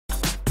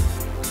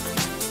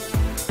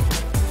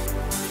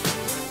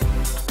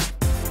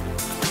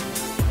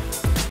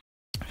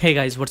Hey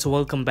guys,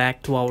 welcome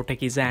back to our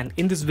techies, and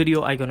in this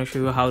video I'm gonna show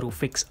you how to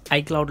fix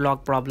iCloud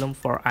lock problem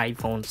for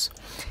iPhones,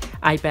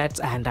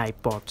 iPads and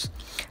iPods.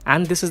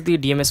 And this is the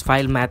DMS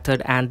file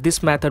method, and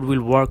this method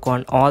will work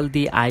on all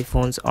the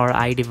iPhones or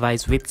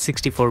iDevice with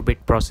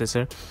 64-bit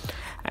processor.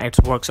 It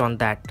works on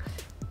that.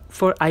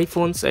 For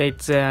iPhones,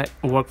 it's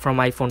work from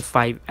iPhone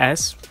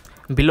 5s.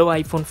 Below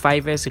iPhone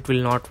 5s it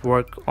will not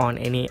work on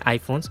any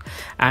iPhones,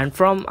 and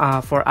from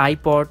for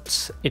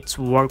iPods it's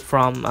work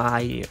from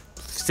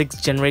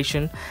 6th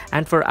generation,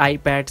 and for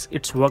iPads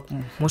it's work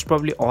most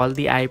probably all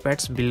the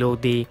iPads below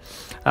the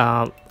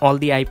all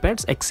the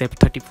iPads except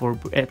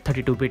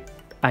 32-bit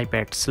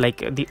iPads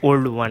like the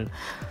old one.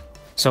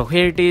 So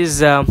here it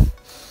is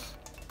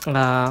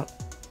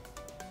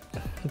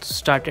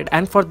started,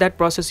 and for that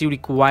process you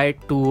require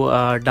to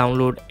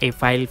download a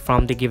file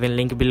from the given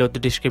link below the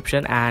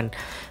description and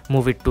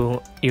move it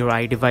to your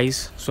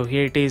iDevice. So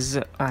here it is.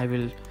 I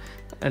will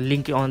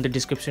link on the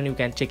description, you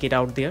can check it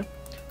out there.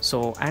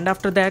 So, and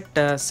after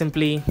that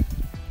simply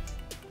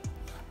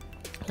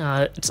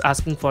it's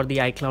asking for the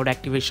iCloud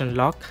activation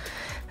lock,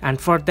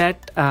 and for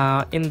that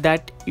in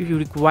that you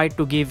require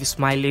to give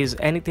smileys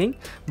anything,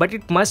 but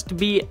it must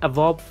be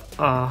above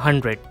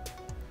 100,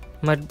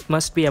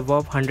 must be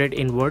above 100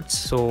 in words,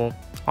 so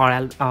or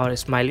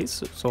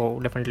smileys, so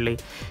definitely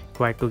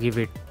required to give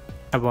it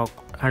above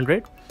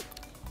 100.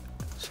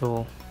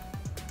 So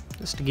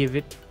just give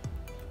it.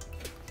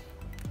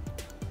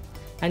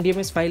 And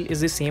DMS file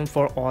is the same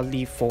for all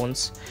the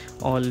phones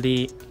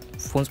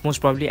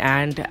most probably,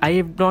 and I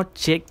have not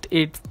checked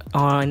it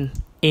on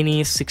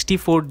any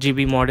 64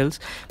 GB models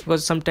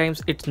because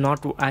sometimes it's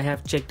not. I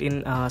have checked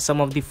in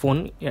some of the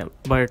phone, yeah,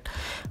 but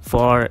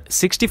for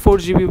 64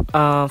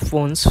 GB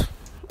phones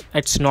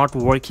it's not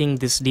working.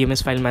 This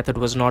DMS file method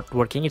was not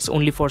working. It's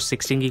only for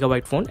 16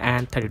 GB phone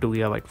and 32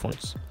 GB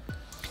phones.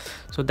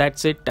 So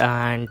that's it,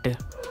 and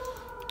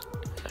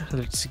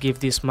let's give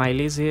the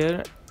smileys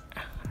here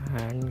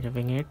and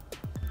giving it.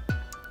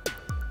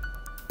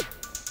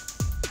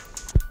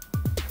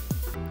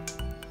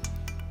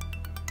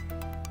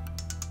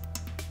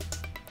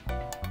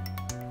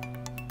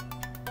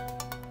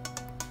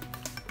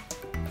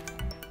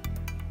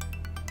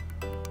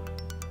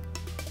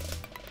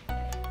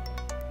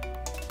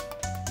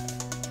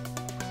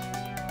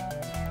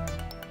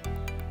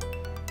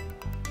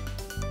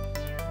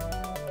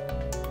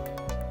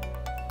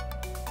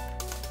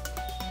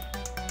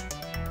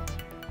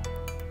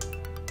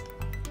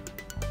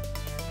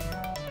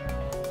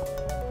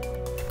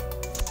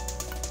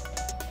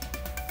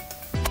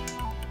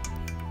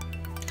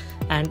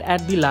 And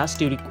at the last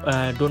you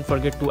don't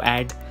forget to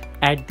add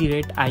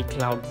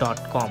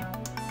 @icloud.com.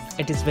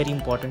 It is very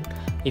important.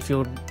 If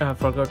you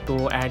forgot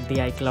to add the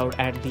iCloud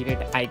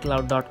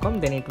 @icloud.com,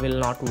 then it will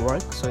not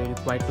work. So you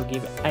require to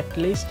give at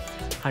least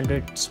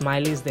 100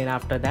 smileys, then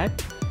after that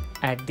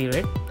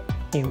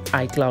in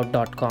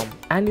icloud.com,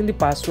 and in the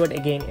password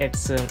again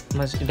it's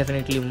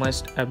definitely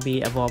must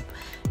be above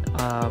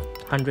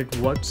 100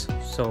 words.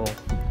 So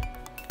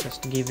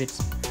just give it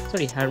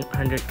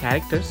 100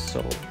 characters,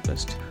 so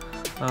just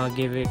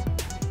give it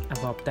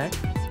above that.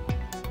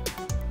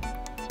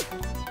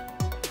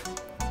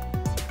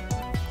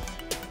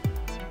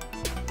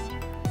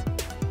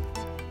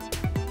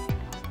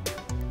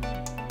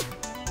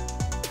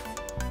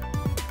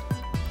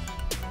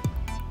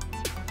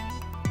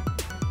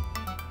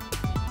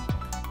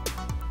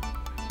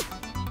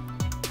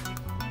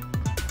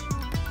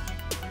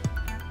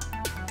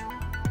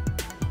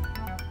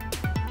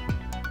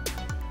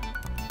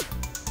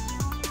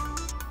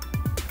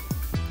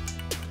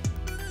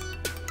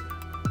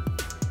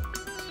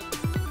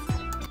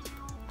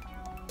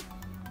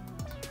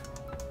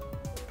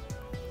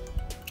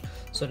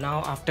 So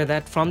now after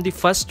that, from the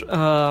first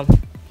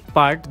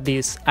part,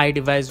 this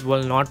iDevice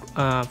will not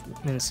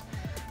means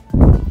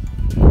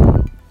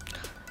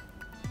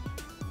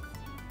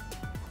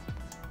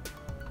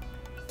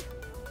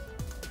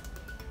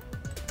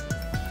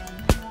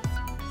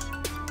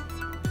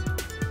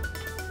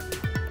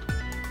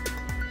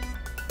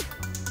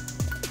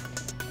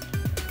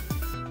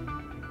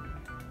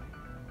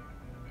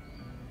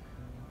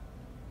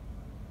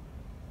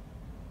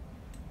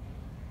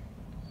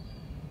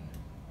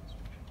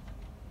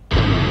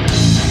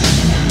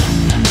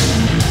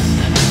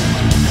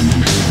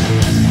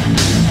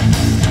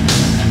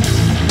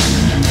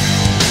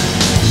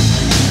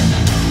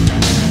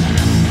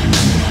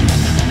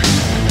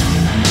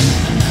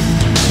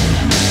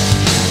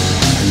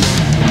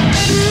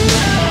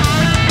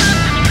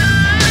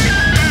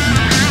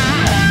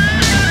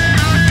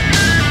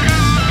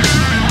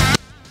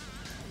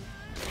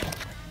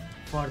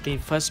for the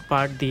first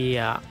part, the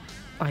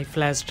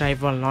iFlash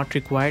drive will not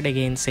required.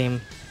 Again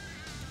same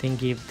thing,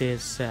 give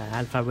this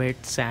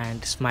alphabets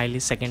and smiley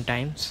second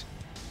times.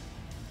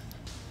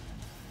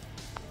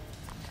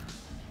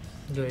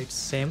 Do it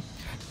same.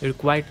 You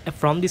required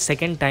from the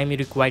second time you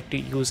required to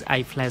use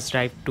iFlash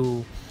drive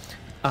to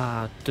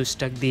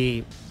stuck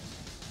the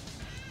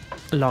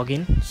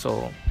login.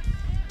 So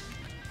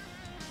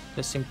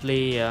just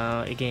simply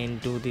again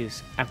do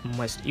this. App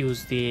must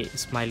use the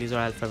smileys or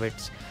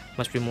alphabets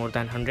must be more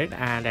than 100,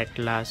 and at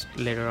last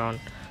later on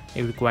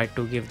you required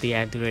to give the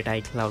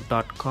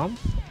 @icloud.com,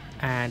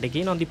 and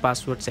again on the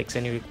password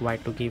section you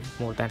required to give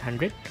more than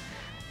 100,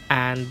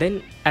 and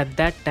then at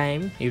that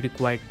time you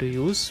required to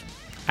use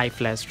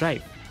iFlash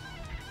drive.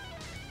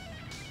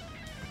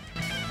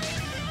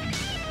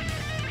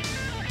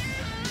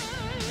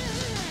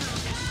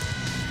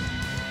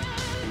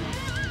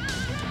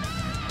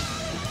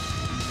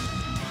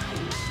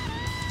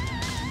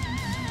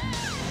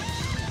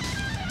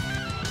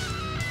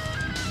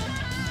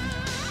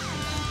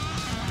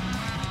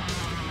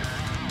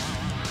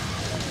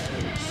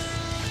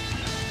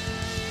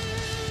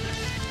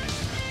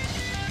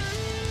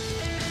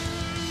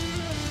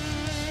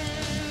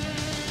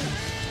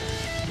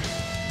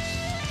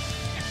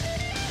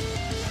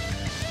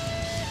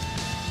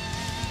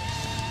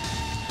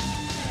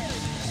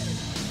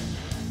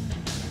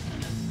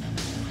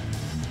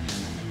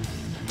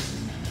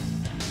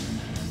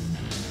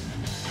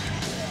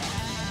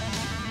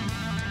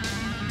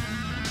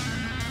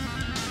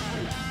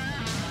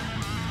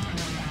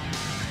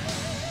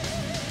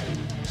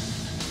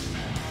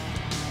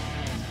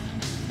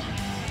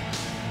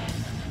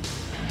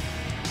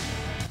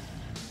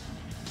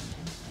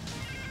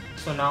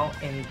 So now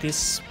in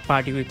this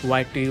part you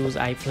require to use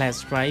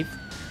iFlash drive,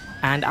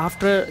 and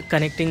after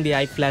connecting the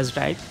iFlash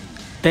drive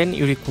then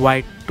you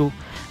require to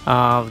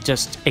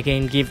just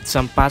again give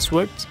some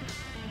passwords,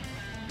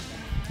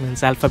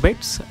 means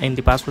alphabets, in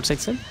the password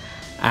section,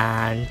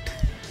 and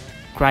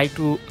try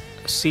to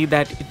see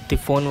that the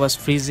phone was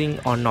freezing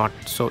or not.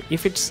 So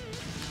if it's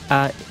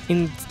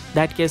in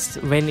that case,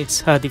 when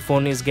it's the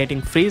phone is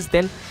getting freeze,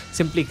 then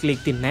simply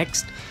click the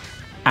next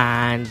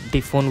and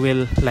the phone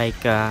will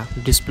like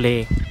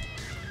display.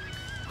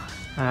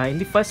 In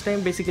the first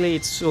time basically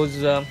it shows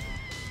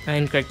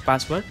incorrect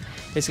password.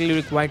 Basically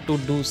required to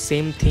do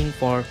same thing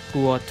for 2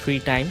 or 3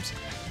 times,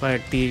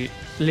 but the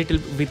little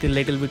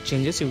bit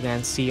changes you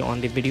can see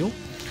on the video.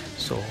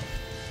 So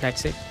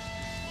that's it.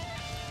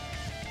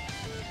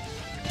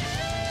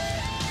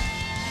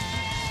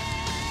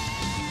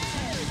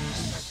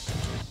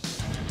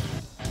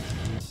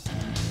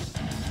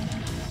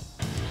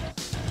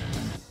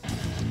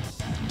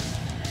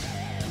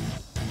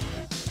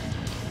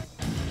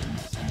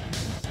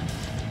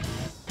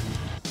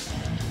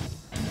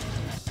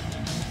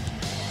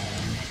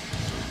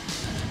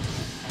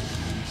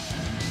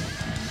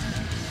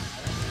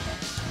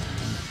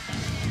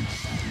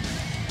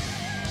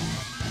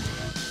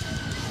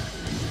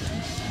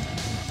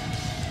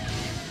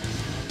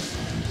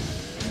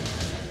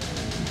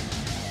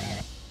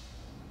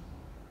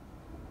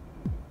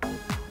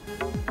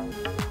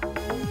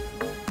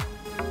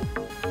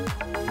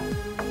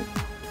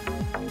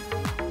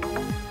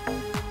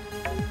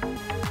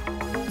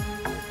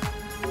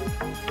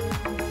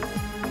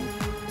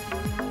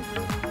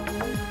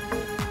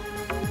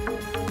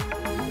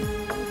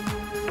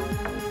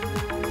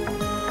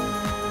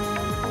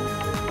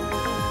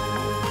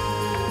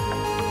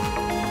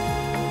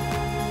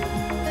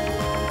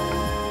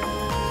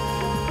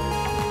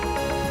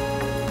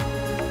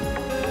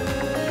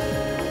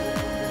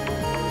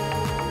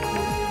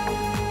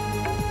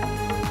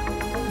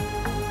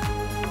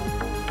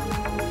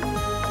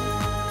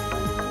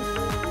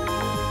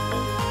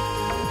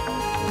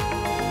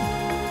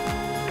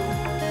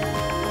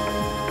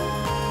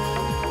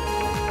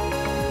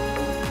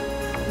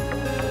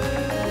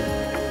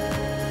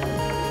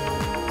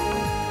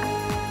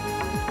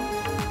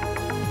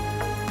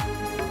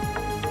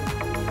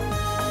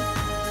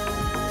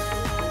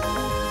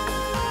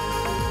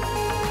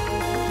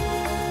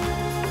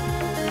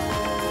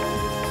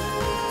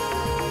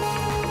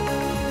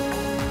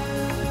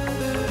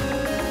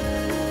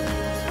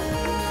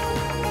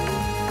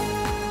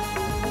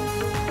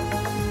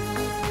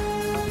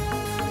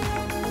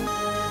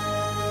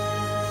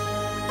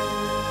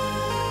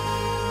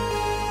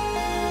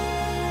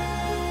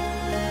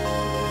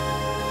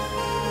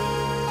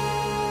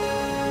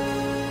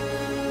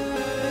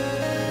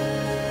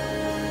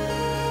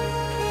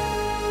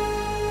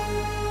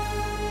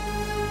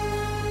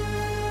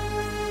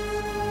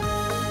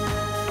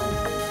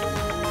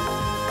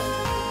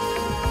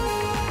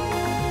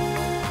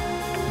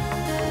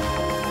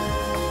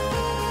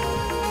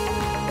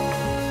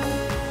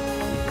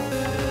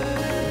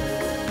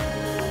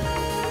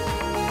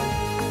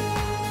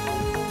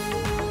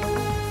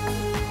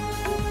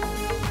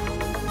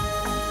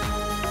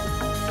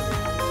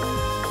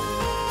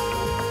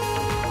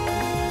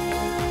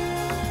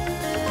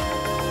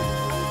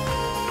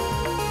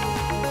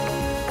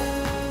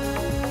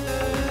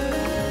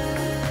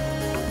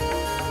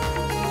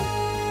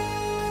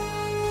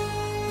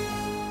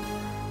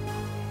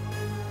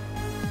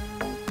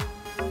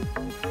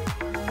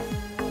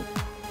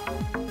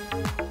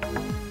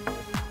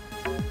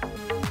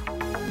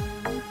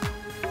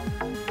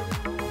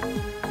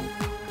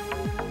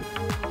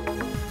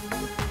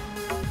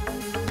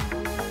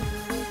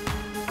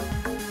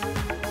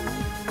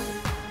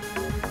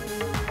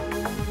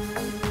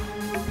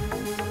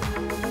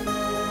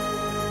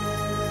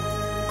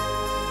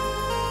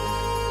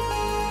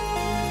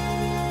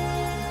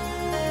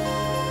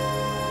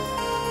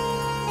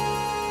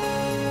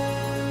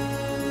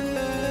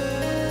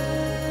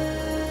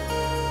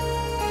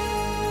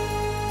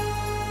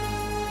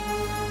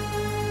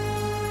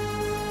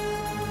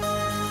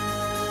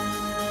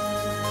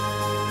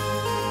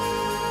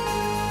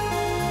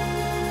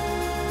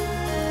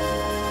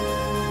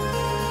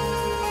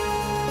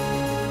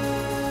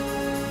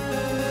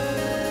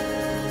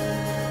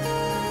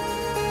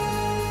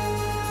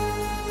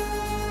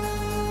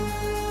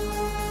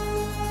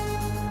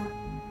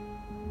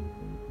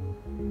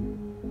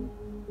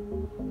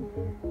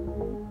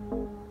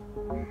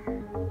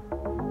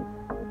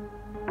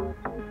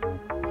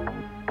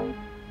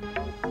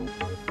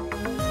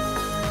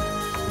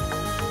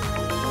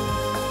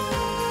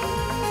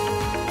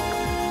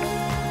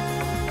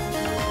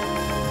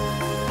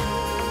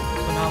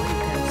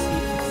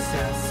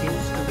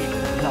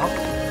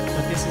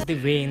 So this is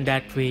the way. In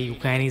that way you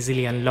can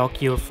easily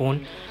unlock your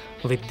phone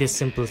with these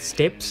simple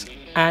steps,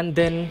 and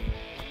then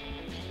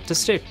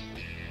just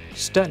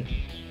it's done.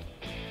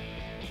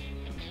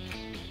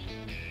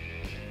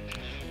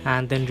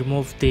 And then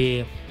remove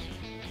the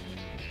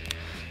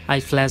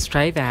iFlash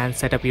drive and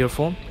set up your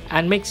phone,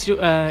 and makes you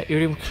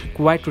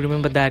quite to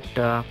remember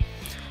that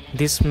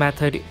this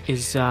method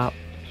is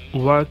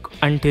work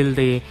until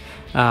the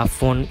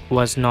phone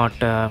was not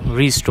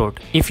restored.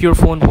 If your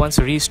phone once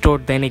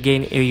restored, then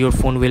again your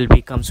phone will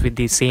becomes with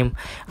the same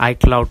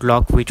iCloud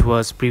lock which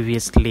was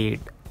previously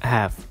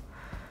have.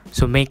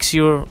 So make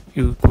sure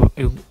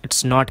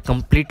it's not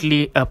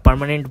completely a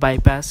permanent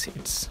bypass.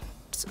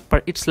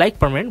 It's like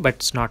permanent, but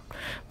it's not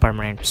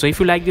permanent. So if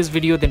you like this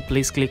video, then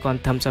please click on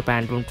thumbs up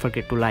and don't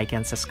forget to like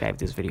and subscribe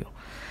this video.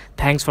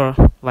 Thanks for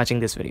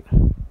watching this video.